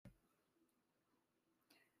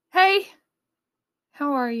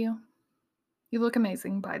How are you? You look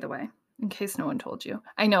amazing, by the way, in case no one told you.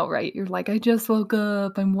 I know, right? You're like, I just woke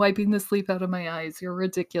up. I'm wiping the sleep out of my eyes. You're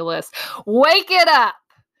ridiculous. Wake it up.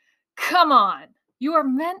 Come on. You are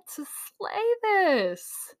meant to slay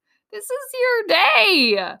this. This is your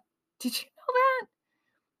day. Did you know that?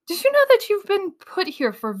 Did you know that you've been put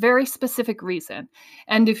here for a very specific reason?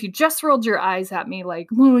 And if you just rolled your eyes at me like,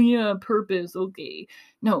 oh, yeah, purpose, okay.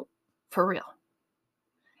 No, for real.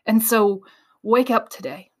 And so wake up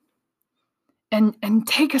today. And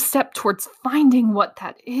take a step towards finding what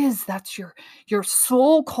that is. That's your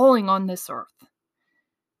soul calling on this earth.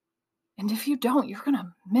 And if you don't, you're going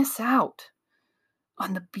to miss out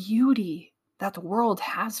on the beauty that the world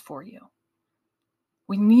has for you.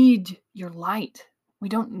 We need your light. We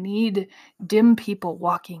don't need dim people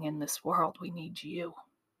walking in this world. We need you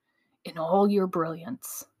in all your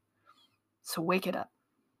brilliance. So wake it up.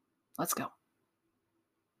 Let's go.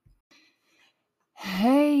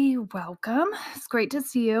 Hey, welcome. It's great to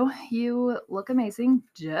see you. You look amazing.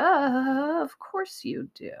 Duh, of course you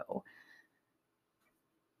do.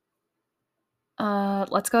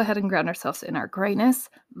 Let's go ahead and ground ourselves in our greatness.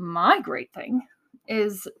 My great thing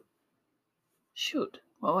is, shoot,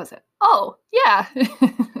 what was it? Oh, yeah.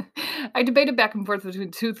 I debated back and forth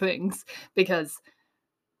between two things because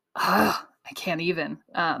I can't even.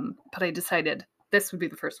 But I decided this would be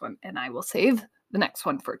the first one, and I will save the next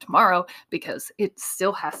one for tomorrow because it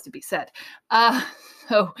still has to be said.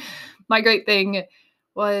 So my great thing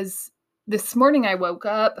was this morning I woke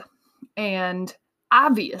up, and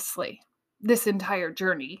obviously this entire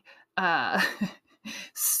journey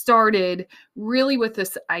started really with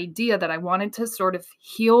this idea that I wanted to sort of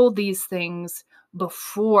heal these things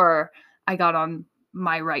before I got on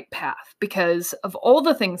my right path, because of all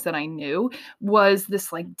the things that I knew was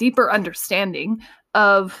this like deeper understanding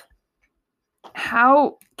of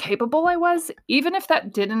how capable I was, even if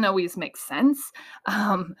that didn't always make sense.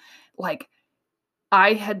 Like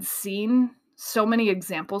I had seen so many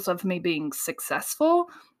examples of me being successful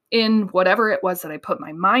in whatever it was that I put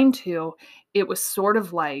my mind to. It was sort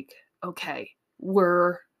of like, okay,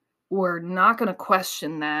 we're not going to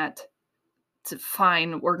question that. It's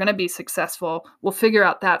fine. We're going to be successful. We'll figure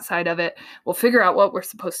out that side of it. We'll figure out what we're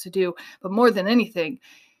supposed to do. But more than anything,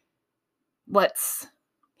 let's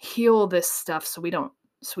heal this stuff so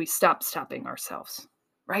we stop stopping ourselves,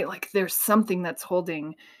 right? Like there's something that's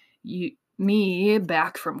holding me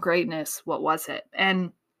back from greatness. What was it?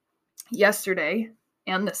 And yesterday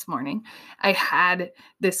and this morning, I had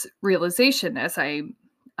this realization as I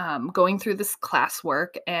going through this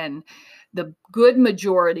classwork, and the good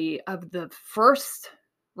majority of the first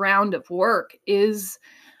round of work is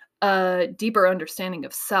a deeper understanding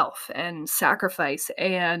of self and sacrifice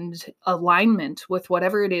and alignment with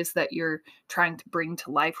whatever it is that you're trying to bring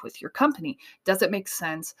to life with your company. Does it make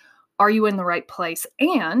sense? Are you in the right place?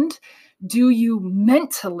 And do you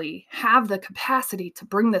mentally have the capacity to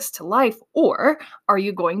bring this to life, or are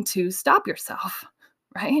you going to stop yourself?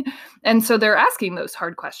 Right? And so they're asking those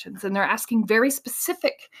hard questions, and they're asking very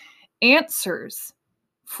specific answers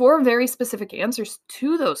for very specific answers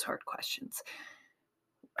to those hard questions.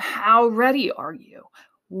 How ready are you?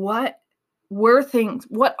 What are things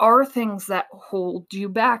that hold you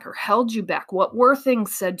back or held you back? What were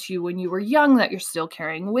things said to you when you were young that you're still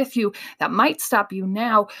carrying with you that might stop you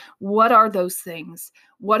now? What are those things?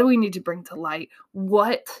 What do we need to bring to light?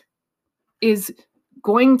 What is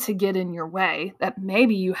going to get in your way that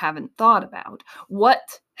maybe you haven't thought about?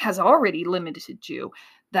 What has already limited you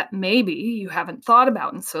that maybe you haven't thought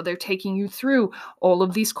about? And so they're taking you through all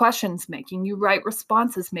of these questions, making you write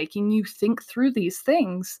responses, making you think through these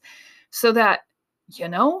things so that, you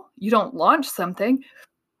don't launch something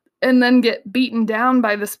and then get beaten down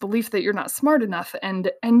by this belief that you're not smart enough and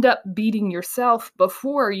end up beating yourself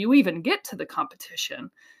before you even get to the competition,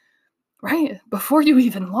 right? Before you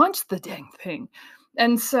even launch the dang thing.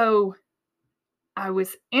 And so I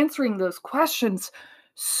was answering those questions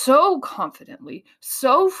so confidently,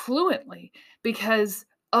 so fluently, because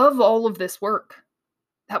of all of this work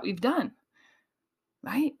that we've done,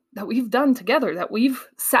 right? That we've done together, that we've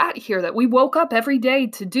sat here, that we woke up every day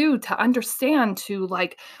to do, to understand, to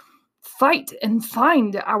like fight and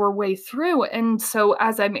find our way through. And so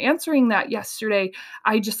as I'm answering that yesterday,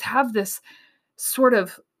 I just have this sort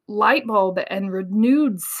of light bulb and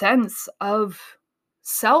renewed sense of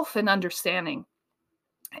self and understanding.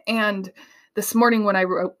 And this morning when I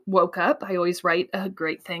woke up, I always write a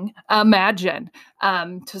great thing, imagine,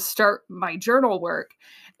 to start my journal work.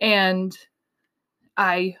 And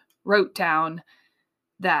I wrote down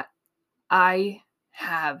that I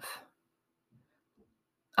have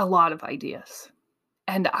a lot of ideas,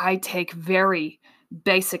 and I take very,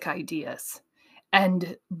 basic ideas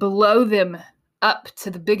and blow them up to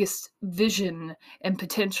the biggest vision and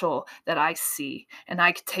potential that I see. And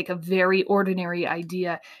I could take a very ordinary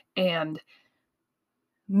idea and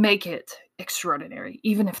make it extraordinary,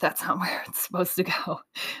 even if that's not where it's supposed to go.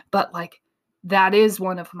 But like, that is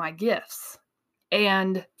one of my gifts.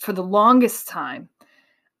 And for the longest time,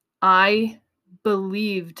 I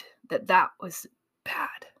believed that that was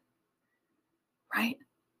bad, right?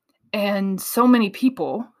 And so many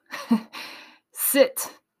people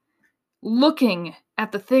sit looking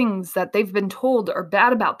at the things that they've been told are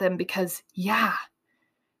bad about them because, yeah,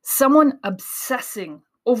 someone obsessing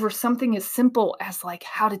over something as simple as like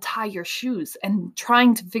how to tie your shoes and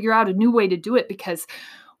trying to figure out a new way to do it because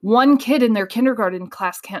one kid in their kindergarten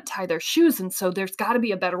class can't tie their shoes. And so there's got to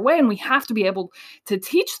be a better way. And we have to be able to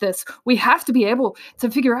teach this. We have to be able to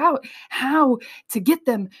figure out how to get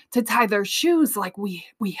them to tie their shoes. Like we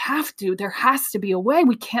have to. There has to be a way.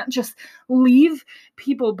 We can't just leave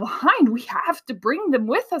people behind. We have to bring them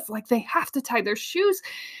with us. Like they have to tie their shoes,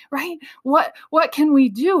 right? What can we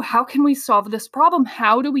do? How can we solve this problem?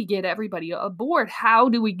 How do we get everybody aboard? How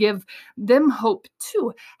do we give them hope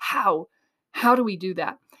too? How do we do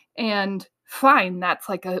that? And fine, that's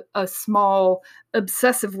like a small,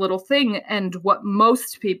 obsessive little thing. And what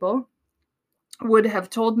most people would have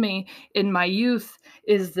told me in my youth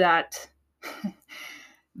is that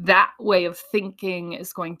that way of thinking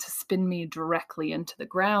is going to spin me directly into the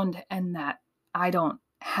ground, and that I don't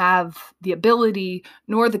have the ability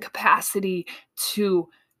nor the capacity to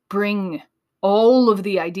bring all of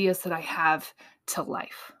the ideas that I have to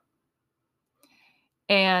life.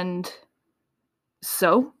 And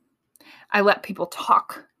so I let people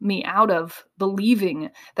talk me out of believing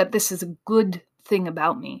that this is a good thing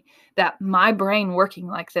about me, that my brain working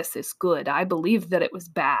like this is good. I believed that it was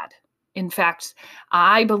bad. In fact,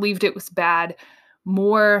 I believed it was bad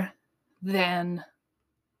more than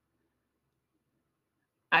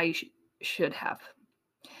I should have.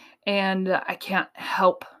 And I can't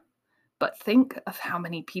help but think of how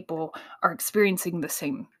many people are experiencing the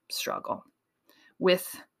same struggle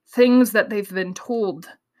with things that they've been told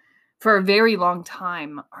for a very long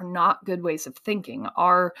time are not good ways of thinking,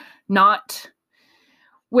 are not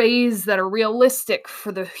ways that are realistic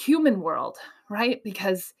for the human world, right?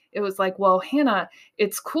 Because it was like, well, Hannah,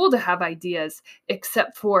 it's cool to have ideas,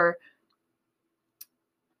 except for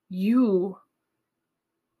you,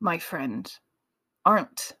 my friend,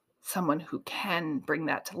 aren't someone who can bring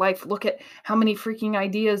that to life. Look at how many freaking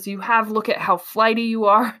ideas you have. Look at how flighty you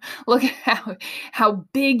are. Look at how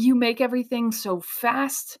big you make everything so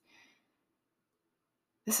fast.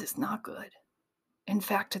 This is not good. In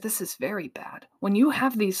fact, this is very bad. When you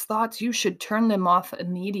have these thoughts, you should turn them off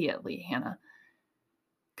immediately, Hannah,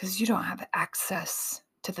 because you don't have access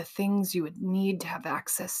to the things you would need to have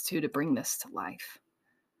access to bring this to life.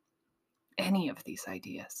 Any of these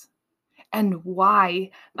ideas. And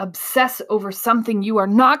why obsess over something you are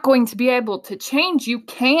not going to be able to change? You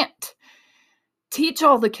can't teach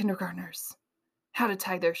all the kindergartners how to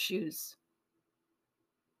tie their shoes.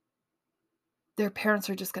 Their parents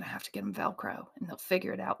are just going to have to get them Velcro and they'll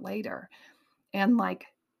figure it out later. And like,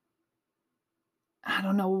 I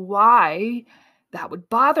don't know why that would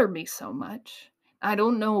bother me so much. I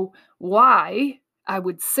don't know why I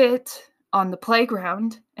would sit on the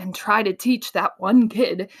playground and try to teach that one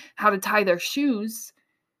kid how to tie their shoes.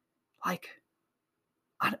 Like,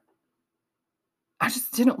 I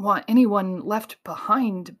just didn't want anyone left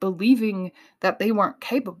behind believing that they weren't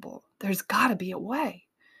capable. There's got to be a way.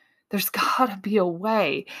 There's got to be a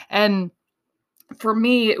way. And for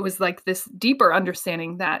me, it was like this deeper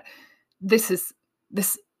understanding that this is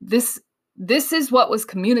what was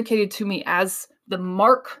communicated to me as the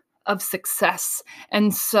mark of success.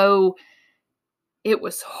 And so it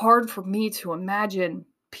was hard for me to imagine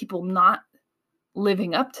people not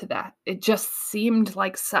living up to that. It just seemed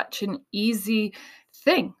like such an easy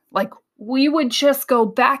thing. Like we would just go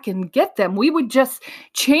back and get them. We would just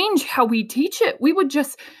change how we teach it. We would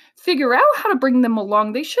just figure out how to bring them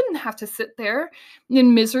along. They shouldn't have to sit there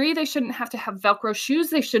in misery. They shouldn't have to have Velcro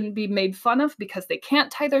shoes. They shouldn't be made fun of because they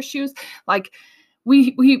can't tie their shoes. Like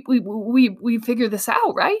we figure this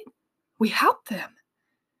out, right? We help them.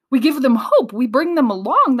 We give them hope. We bring them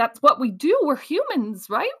along. That's what we do. We're humans,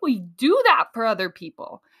 right? We do that for other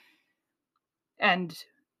people. And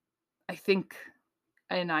I think,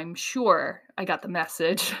 and I'm sure I got the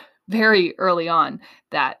message very early on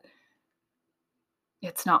that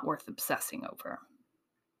it's not worth obsessing over.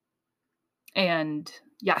 And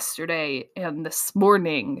yesterday and this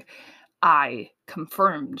morning, I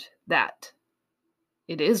confirmed that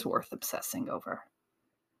it is worth obsessing over.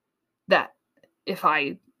 That if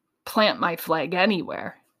I plant my flag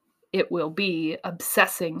anywhere, it will be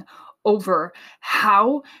obsessing over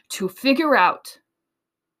how to figure out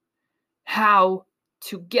how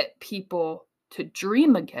to get people to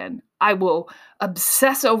dream again. I will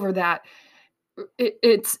obsess over that.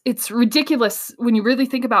 It's ridiculous when you really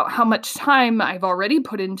think about how much time I've already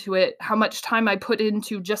put into it, how much time I put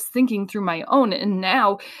into just thinking through my own, and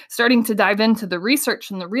now starting to dive into the research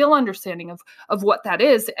and the real understanding of what that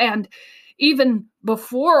is. And even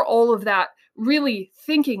before all of that, really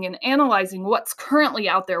thinking and analyzing what's currently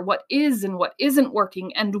out there, what is and what isn't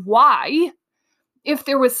working, and why. If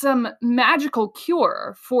there was some magical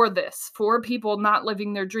cure for this, for people not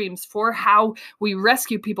living their dreams, for how we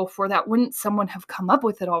rescue people for that, wouldn't someone have come up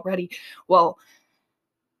with it already? Well,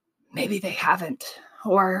 maybe they haven't.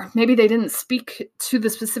 Or maybe they didn't speak to the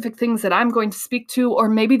specific things that I'm going to speak to, or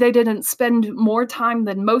maybe they didn't spend more time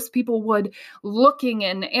than most people would looking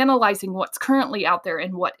and analyzing what's currently out there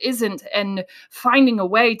and what isn't, and finding a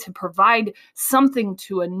way to provide something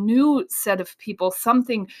to a new set of people,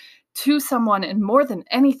 something to someone, and more than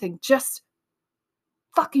anything, just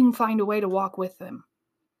fucking find a way to walk with them.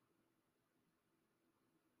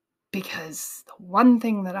 Because the one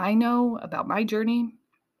thing that I know about my journey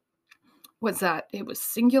was that it was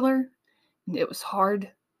singular and it was hard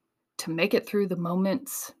to make it through the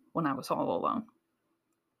moments when I was all alone.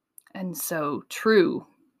 And so, true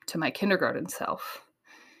to my kindergarten self,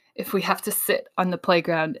 if we have to sit on the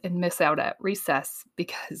playground and miss out at recess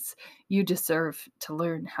because you deserve to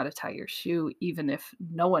learn how to tie your shoe, even if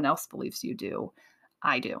no one else believes you do,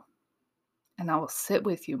 I do. And I will sit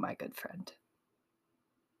with you, my good friend,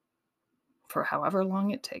 for however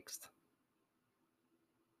long it takes.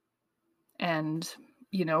 And,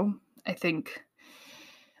 I think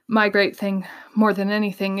my great thing more than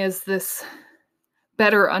anything is this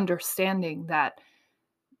better understanding that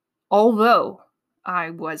although I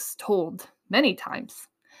was told many times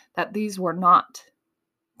that these were not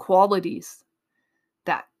qualities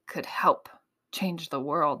that could help change the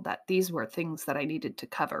world, that these were things that I needed to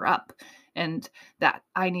cover up and that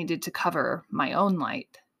I needed to cover my own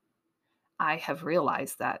light, I have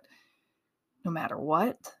realized that no matter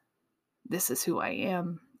what, this is who I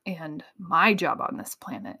am. And my job on this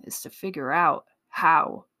planet is to figure out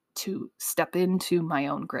how to step into my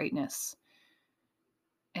own greatness.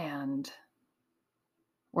 And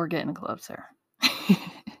we're getting closer.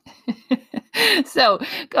 So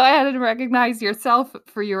go ahead and recognize yourself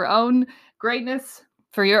for your own greatness,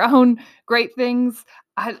 for your own great things.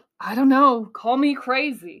 I don't know, call me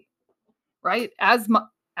crazy, right? As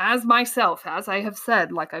myself, as I have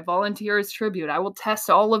said, like I volunteer as tribute, I will test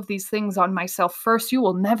all of these things on myself first. You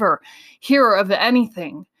will never hear of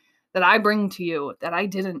anything that I bring to you that I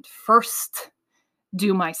didn't first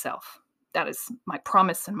do myself. That is my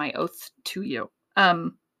promise and my oath to you.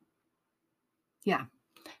 Yeah.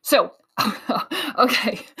 So,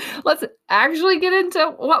 okay, let's actually get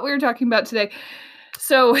into what we were talking about today.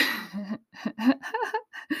 So,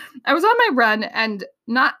 I was on my run, and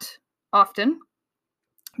not often,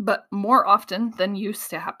 but more often than used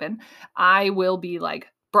to happen, I will be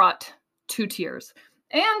brought to tears.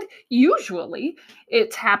 And usually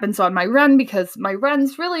it happens on my run because my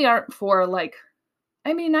runs really aren't for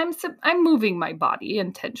I'm moving my body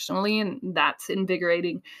intentionally, and that's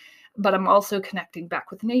invigorating, but I'm also connecting back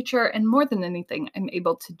with nature. And more than anything, I'm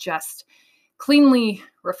able to just cleanly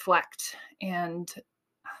reflect and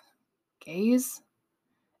gaze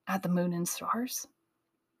at the moon and stars.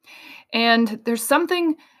 And there's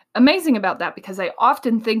something amazing about that, because I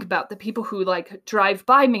often think about the people who drive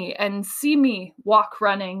by me and see me walk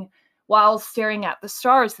running while staring at the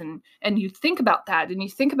stars. And you think about that, and you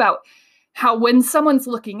think about how when someone's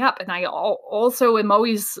looking up, and I also am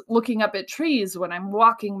always looking up at trees when I'm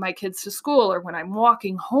walking my kids to school or when I'm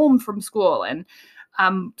walking home from school, and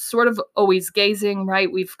I'm sort of always gazing, right?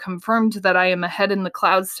 We've confirmed that I am a head in the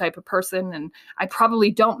clouds type of person, and I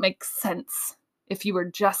probably don't make sense if you were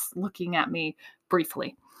just looking at me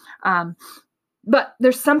briefly. But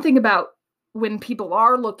there's something about when people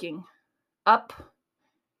are looking up,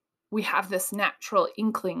 we have this natural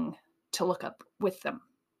inkling to look up with them,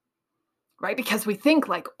 right? Because we think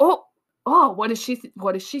oh, what is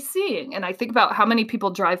she seeing? And I think about how many people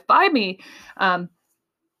drive by me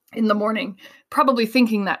in the morning, probably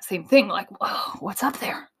thinking that same thing, whoa, what's up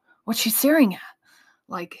there? What's she staring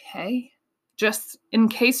at? Hey, just in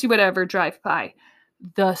case you would ever drive by,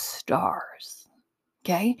 the stars,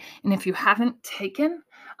 okay? And if you haven't taken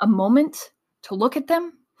a moment to look at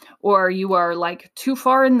them, or you are too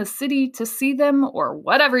far in the city to see them, or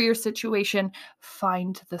whatever your situation,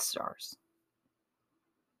 find the stars.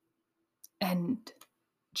 And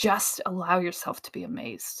just allow yourself to be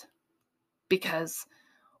amazed. Because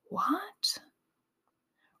what?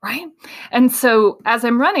 Right? And so as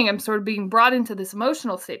I'm running, I'm sort of being brought into this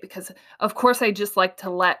emotional state because, of course, I just like to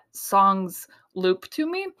let songs loop to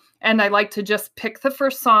me. And I like to just pick the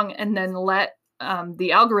first song and then let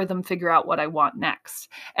the algorithm figure out what I want next.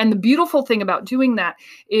 And the beautiful thing about doing that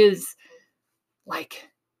is, like,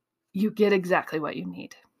 you get exactly what you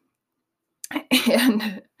need.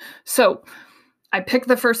 And so I pick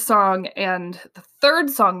the first song, and the third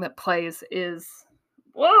song that plays is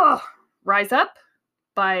Rise Up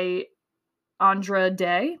by Andra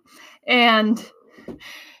Day. And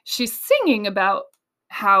she's singing about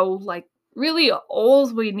how, like, really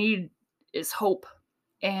all we need is hope.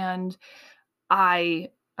 And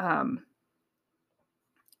and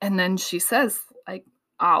then she says, like,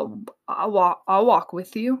 I'll walk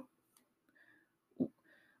with you.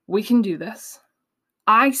 We can do this.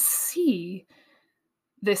 I see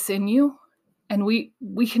this in you, and we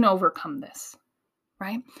can overcome this,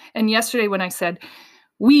 right? And yesterday when I said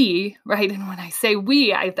we, right, and when I say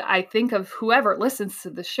we, I think of whoever listens to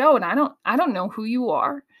the show, and I don't know who you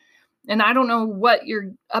are, and I don't know what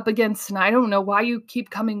you're up against, and I don't know why you keep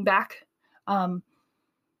coming back.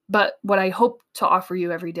 But what I hope to offer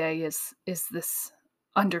you every day is this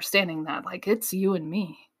understanding that, like, it's you and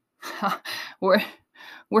me.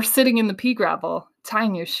 We're sitting in the pea gravel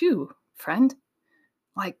tying your shoe, friend.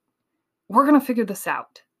 Like, we're going to figure this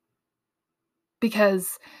out.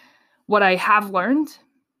 Because what I have learned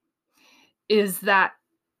is that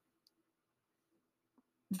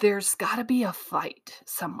there's got to be a fight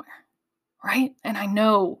somewhere, right? And I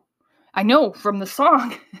know from the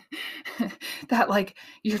song that, like,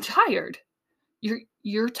 you're tired.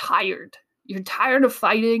 You're tired. You're tired of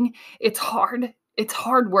fighting. It's hard. It's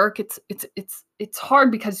hard work. It's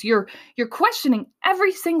hard because you're questioning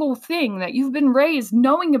every single thing that you've been raised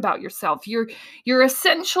knowing about yourself. You're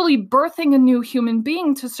essentially birthing a new human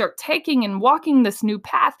being to start taking and walking this new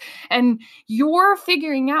path, and you're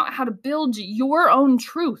figuring out how to build your own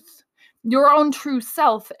truth, your own true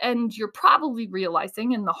self. And you're probably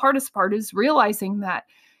realizing, and the hardest part is realizing, that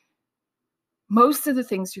most of the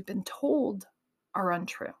things you've been told are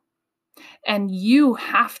untrue. And you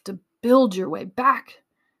have to build your way back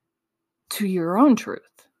to your own truth.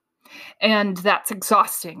 And that's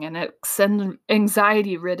exhausting, and it's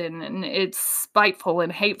anxiety ridden, and it's spiteful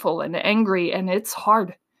and hateful and angry, and it's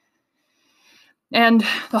hard. And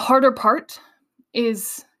the harder part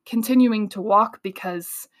is continuing to walk,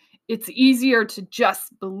 because it's easier to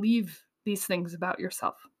just believe these things about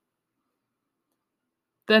yourself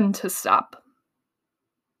than to stop.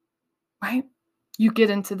 Right? You get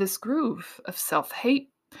into this groove of self-hate,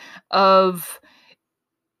 of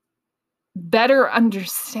better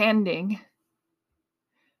understanding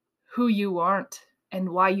who you aren't and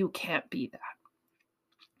why you can't be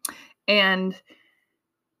that. And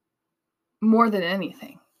more than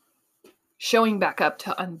anything, showing back up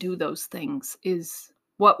to undo those things is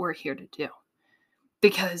what we're here to do.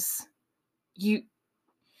 Because you're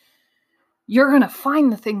going to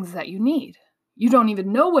find the things that you need. You don't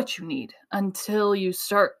even know what you need until you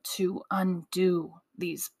start to undo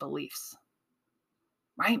these beliefs,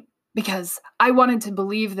 right? Because I wanted to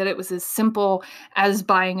believe that it was as simple as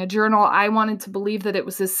buying a journal. I wanted to believe that it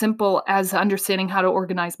was as simple as understanding how to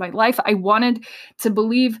organize my life. I wanted to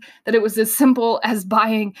believe that it was as simple as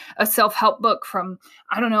buying a self-help book from,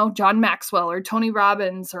 I don't know, John Maxwell or Tony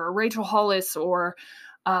Robbins or Rachel Hollis or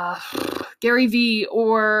Gary Vee,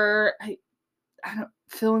 or I don't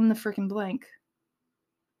fill in the freaking blank.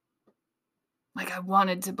 Like, I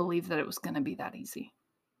wanted to believe that it was going to be that easy.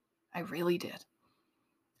 I really did.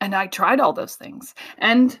 And I tried all those things.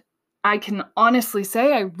 And I can honestly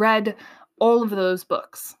say I read all of those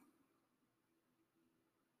books.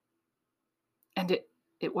 And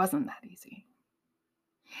it wasn't that easy.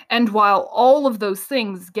 And while all of those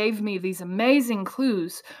things gave me these amazing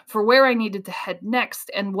clues for where I needed to head next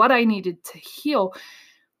and what I needed to heal,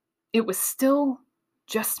 it was still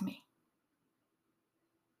just me.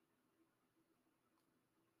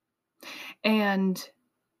 And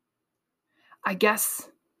I guess,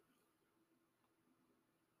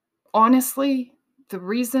 honestly, the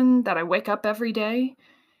reason that I wake up every day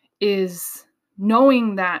is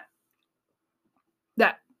knowing that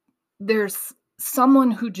there's someone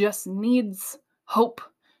who just needs hope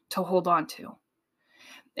to hold on to.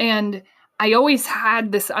 And I always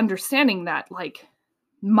had this understanding that, like,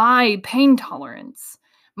 my pain tolerance,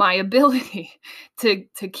 my ability to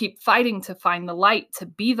keep fighting, to find the light, to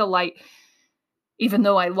be the light, even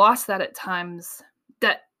though I lost that at times,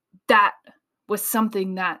 that was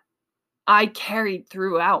something that I carried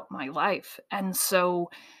throughout my life. And so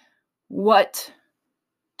what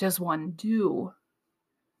does one do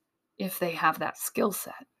if they have that skill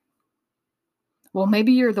set? Well,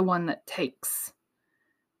 maybe you're the one that takes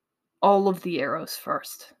all of the arrows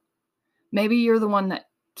first. Maybe you're the one that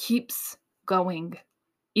keeps going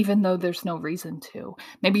even though there's no reason to.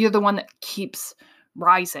 Maybe you're the one that keeps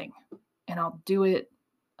rising, and I'll do it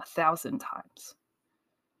 1,000 times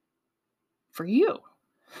for you,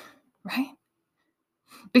 right?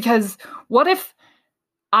 Because what if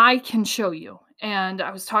I can show you? And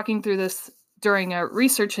I was talking through this during a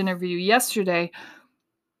research interview yesterday.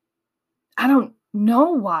 I don't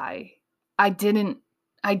know why I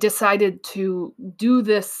decided to do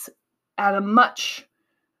this at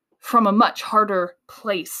from a much harder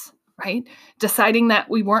place, right? Deciding that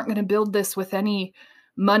we weren't going to build this with any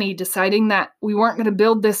money, deciding that we weren't going to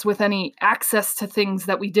build this with any access to things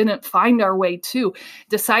that we didn't find our way to,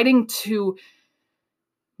 deciding to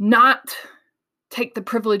not take the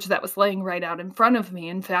privilege that was laying right out in front of me.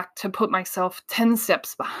 In fact, to put myself 10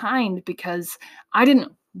 steps behind because I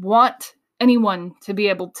didn't want anyone to be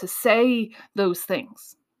able to say those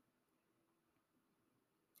things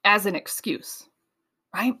as an excuse,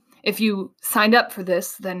 right? If you signed up for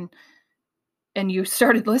this, then and you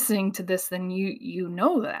started listening to this, then you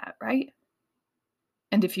know that, right?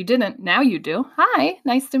 And if you didn't, now you do. Hi,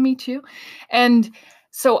 nice to meet you. And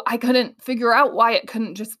so I couldn't figure out why it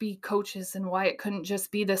couldn't just be coaches and why it couldn't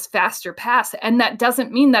just be this faster path. And that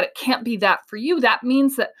doesn't mean that it can't be that for you. That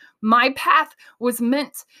means that my path was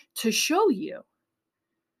meant to show you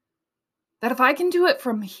that if I can do it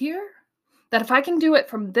from here, that if I can do it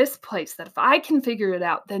from this place, that if I can figure it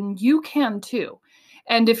out, then you can too.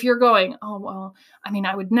 And if you're going, oh, well, I mean,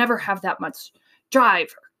 I would never have that much drive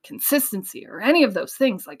or consistency or any of those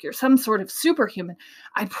things, like you're some sort of superhuman,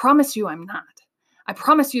 I promise you I'm not. I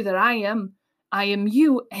promise you that I am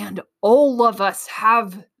you, and all of us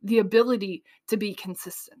have the ability to be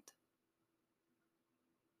consistent.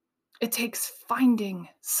 It takes finding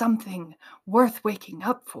something worth waking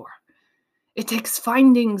up for. It takes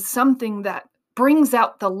finding something that brings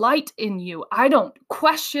out the light in you. I don't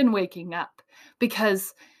question waking up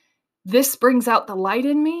because this brings out the light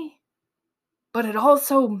in me, but it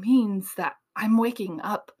also means that I'm waking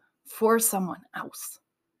up for someone else.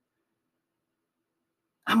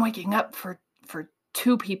 I'm waking up for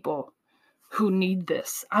two people who need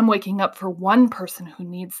this. I'm waking up for one person who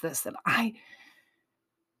needs this, and I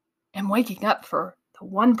am waking up for the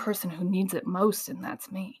one person who needs it most, and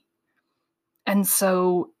that's me. And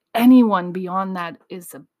so anyone beyond that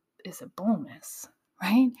is a bonus,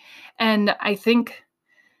 right? And I think,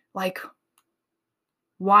 like,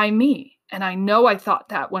 why me? And I know I thought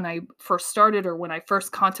that when I first started or when I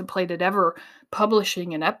first contemplated ever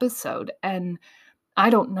publishing an episode, and I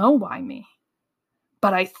don't know why me.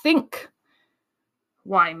 But I think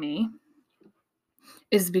why me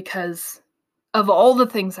is because of all the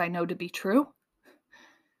things I know to be true,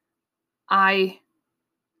 I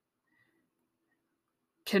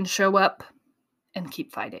can show up and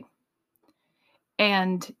keep fighting.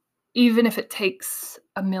 And even if it takes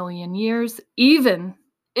 1,000,000 years, even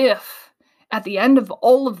if at the end of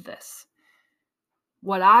all of this,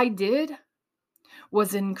 what I did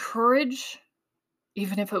was encourage,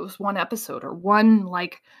 even if it was one episode or one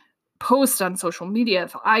post on social media,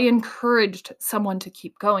 if I encouraged someone to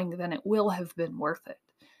keep going, then it will have been worth it.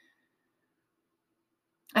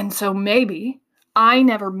 And so maybe I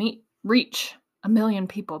never reach 1,000,000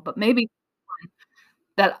 people, but maybe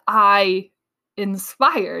that I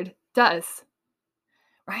inspired does,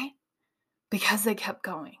 right? Because they kept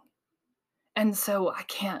going. And so I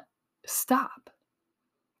can't stop.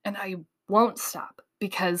 And I won't stop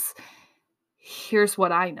because here's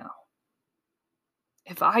what I know.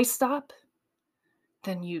 If I stop,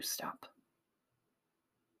 then you stop.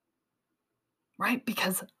 Right?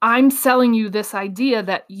 Because I'm selling you this idea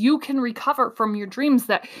that you can recover from your dreams,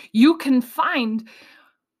 that you can find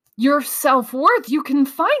your self-worth. You can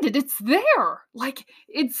find it. It's there. Like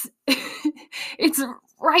it's it's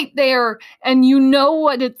right there, and you know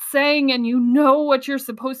what it's saying, and you know what you're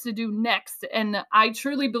supposed to do next. And I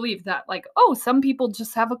truly believe that, some people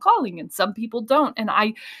just have a calling and some people don't. And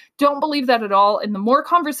I don't believe that at all. And the more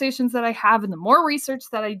conversations that I have and the more research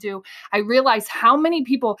that I do, I realize how many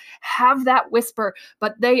people have that whisper,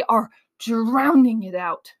 but they are drowning it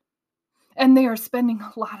out. And they are spending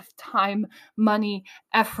a lot of time, money,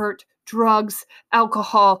 effort, drugs,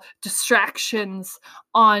 alcohol, distractions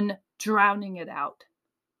on drowning it out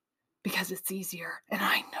because it's easier. And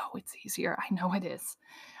I know it's easier. I know it is.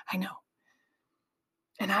 I know.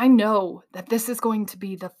 And I know that this is going to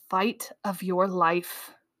be the fight of your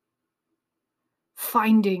life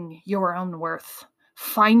finding your own worth,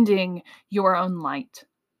 finding your own light.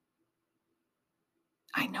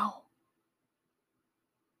 I know.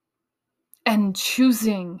 And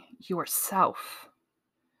choosing yourself,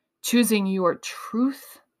 choosing your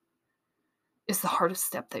truth is the hardest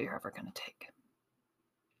step that you're ever going to take.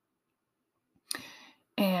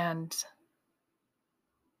 And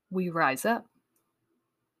we rise up.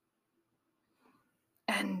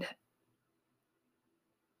 And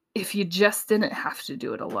if you just didn't have to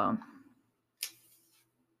do it alone,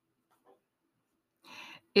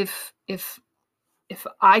 if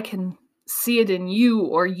I can see it in you,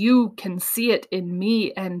 or you can see it in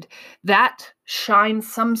me, and that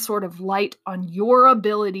shines some sort of light on your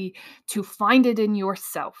ability to find it in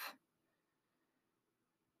yourself,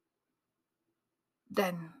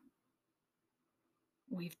 then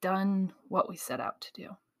we've done what we set out to do.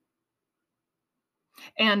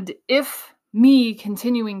 And if me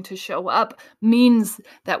continuing to show up means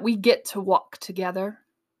that we get to walk together,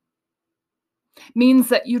 means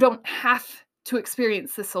that you don't have to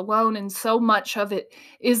experience this alone, and so much of it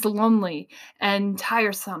is lonely and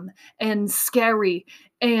tiresome and scary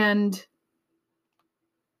and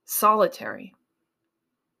solitary.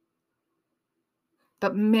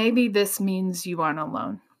 But maybe this means you aren't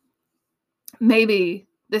alone. Maybe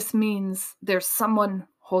this means there's someone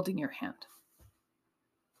holding your hand.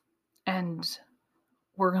 And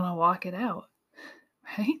we're going to walk it out,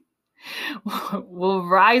 right? We'll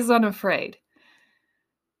rise unafraid.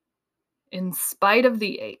 In spite of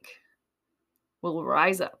the ache, we'll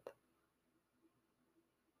rise up.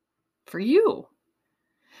 For you.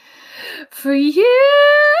 For you.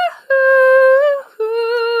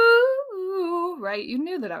 Right? You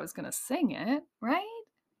knew that I was going to sing it, right?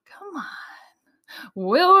 Come on.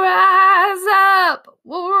 We'll rise up.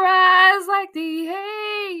 We'll rise like the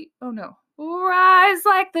eight. Oh no. We'll rise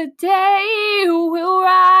like the day. We'll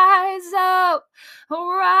rise up.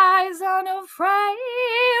 We'll rise unafraid.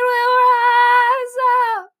 We'll rise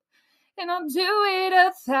up. And I'll do it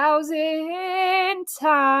 1,000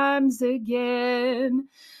 times again.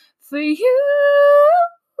 For you.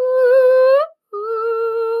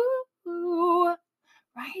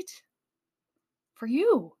 Right? For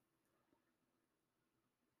you.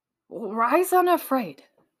 We'll rise unafraid.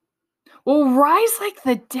 We'll rise like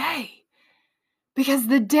the day, because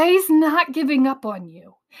the day's not giving up on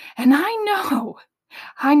you. And I know,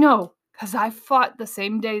 because I fought the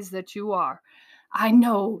same days that you are. I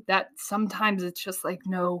know that sometimes it's just like,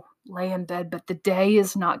 no, lay in bed, but the day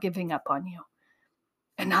is not giving up on you.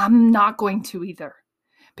 And I'm not going to either,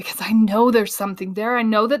 because I know there's something there. I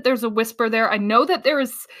know that there's a whisper there. I know that there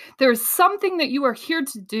is something that you are here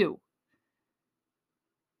to do.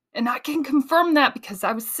 And I can confirm that, because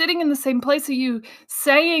I was sitting in the same place as you,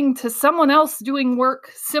 saying to someone else doing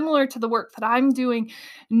work similar to the work that I'm doing,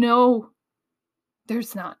 no,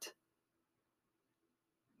 there's not.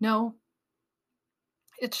 No,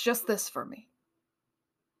 it's just this for me.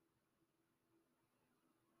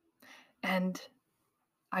 And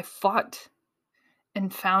I fought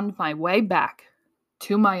and found my way back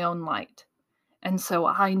to my own light. And so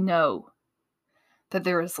I know that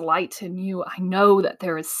there is light in you. I know that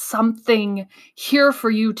there is something here for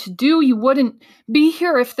you to do. You wouldn't be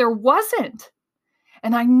here if there wasn't.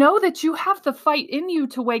 And I know that you have the fight in you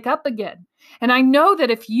to wake up again. And I know that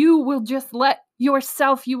if you will just let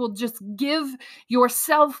yourself, you will just give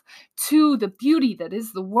yourself to the beauty that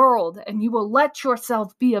is the world, and you will let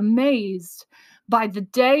yourself be amazed by the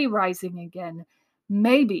day rising again,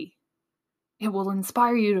 maybe it will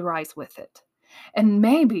inspire you to rise with it. And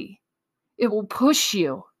maybe it will push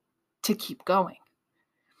you to keep going.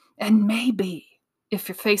 And maybe if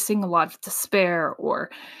you're facing a lot of despair or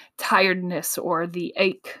tiredness or the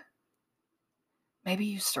ache, maybe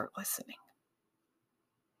you start listening.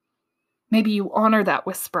 Maybe you honor that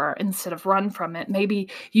whisper instead of run from it. Maybe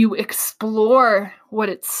you explore what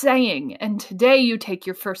it's saying, and today you take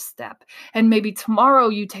your first step, and maybe tomorrow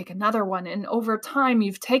you take another one, and over time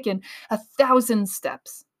you've taken 1,000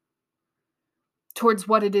 steps towards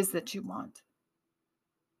what it is that you want.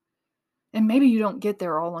 And maybe you don't get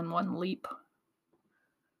there all in one leap,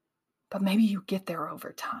 but maybe you get there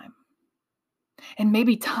over time. And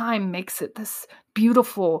maybe time makes it this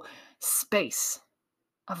beautiful space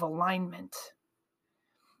of alignment.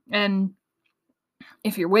 And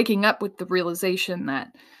if you're waking up with the realization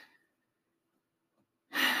that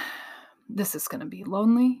this is going to be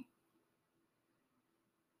lonely,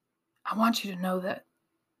 I want you to know that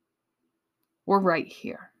we're right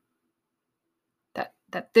here.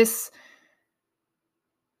 That this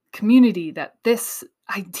community, that this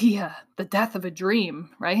idea, the death of a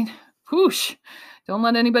dream, right? whoosh, don't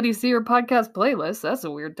let anybody see your podcast playlist. That's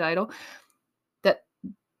a weird title. That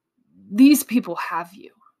these people have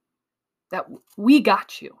you, that we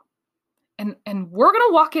got you. And we're going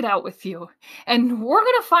to walk it out with you. And we're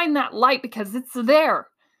going to find that light because it's there.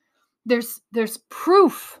 There's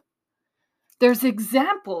proof. There's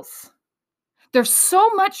examples. There's so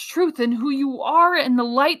much truth in who you are and the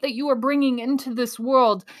light that you are bringing into this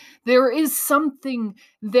world. There is something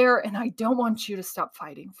there, and I don't want you to stop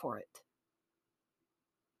fighting for it.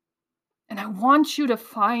 And I want you to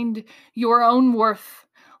find your own worth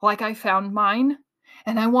like I found mine.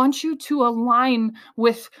 And I want you to align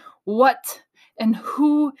with what and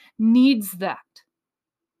who needs that.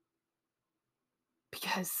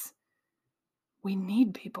 Because we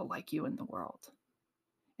need people like you in the world.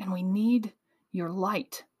 And we need your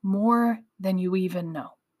light more than you even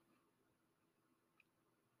know.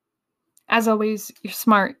 As always, you're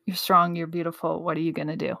smart, you're strong, you're beautiful. What are you going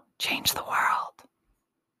to do? Change the world.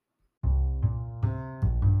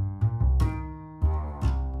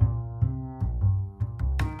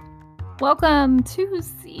 Welcome to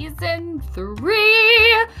season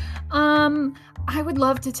 3. I would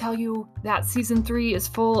love to tell you that season 3 is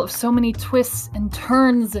full of so many twists and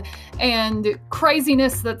turns and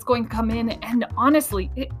craziness that's going to come in. And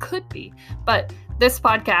honestly, it could be. But this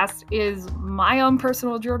podcast is my own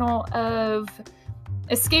personal journal of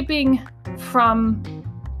escaping from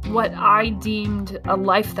what I deemed a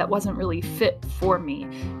life that wasn't really fit for me.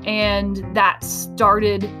 And that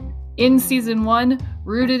started in season 1,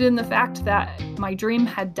 rooted in the fact that my dream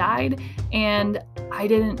had died and I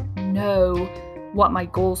didn't know what my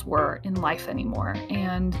goals were in life anymore.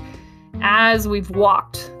 And as we've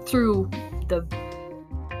walked through the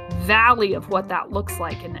valley of what that looks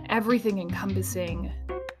like and everything encompassing,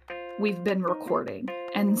 we've been recording.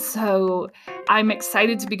 And so I'm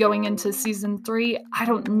excited to be going into season 3. I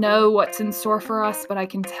don't know what's in store for us, but I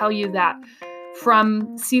can tell you that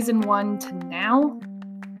from season 1 to now,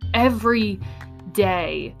 every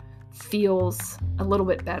day feels a little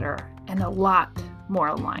bit better and a lot more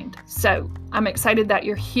aligned. So I'm excited that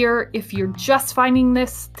you're here. If you're just finding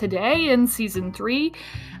this today in season 3,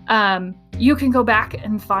 you can go back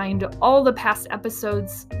and find all the past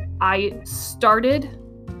episodes. I started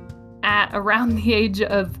at around the age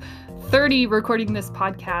of 30 recording this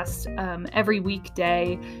podcast every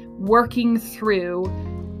weekday, working through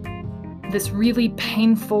this really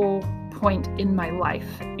painful point in my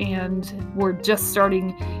life. And we're just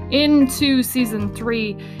starting into season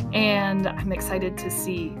 3, and I'm excited to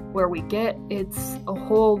see where we get. It's a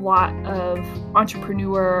whole lot of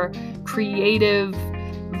entrepreneur, creative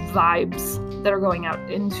vibes that are going out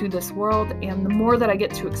into this world. And the more that I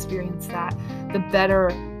get to experience that, the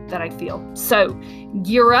better that I feel. So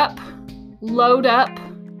gear up, load up,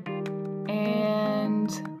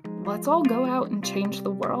 and let's all go out and change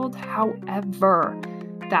the world however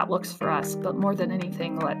that looks for us. But more than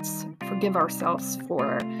anything, let's forgive ourselves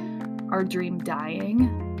for our dream dying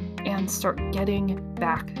and start getting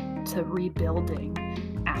back to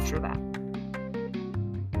rebuilding after that.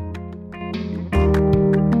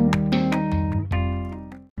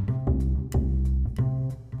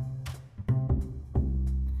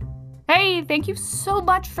 Hey, thank you so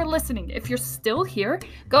much for listening. If you're still here,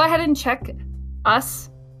 go ahead and check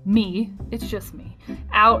it's just me,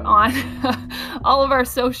 out on all of our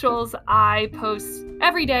socials. I post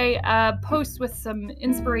every day, post with some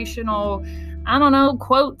inspirational,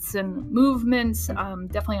 quotes and movements,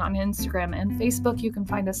 definitely on Instagram and Facebook. You can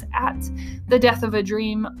find us at The Death of a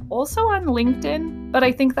Dream, also on LinkedIn, but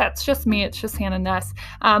I think that's just me. It's just Hannah Ness.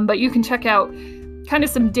 But you can check out kind of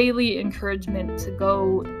some daily encouragement to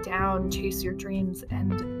go down, chase your dreams,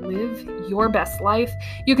 and live your best life.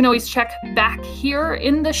 You can always check back here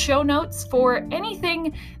in the show notes for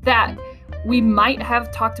anything that we might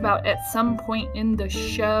have talked about at some point in the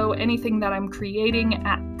show, anything that I'm creating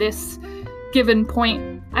at this given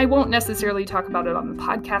point. I won't necessarily talk about it on the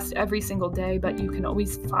podcast every single day, but you can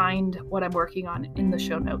always find what I'm working on in the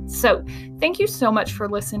show notes. So thank you so much for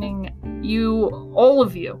listening. All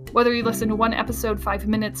of you, whether you listen to one episode, 5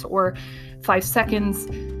 minutes or 5 seconds,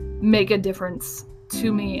 make a difference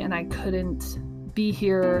to me. And I couldn't be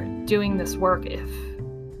here doing this work if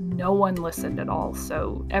no one listened at all.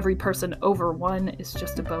 So every person over 1 is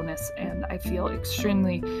just a bonus. And I feel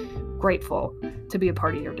extremely grateful to be a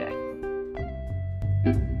part of your day.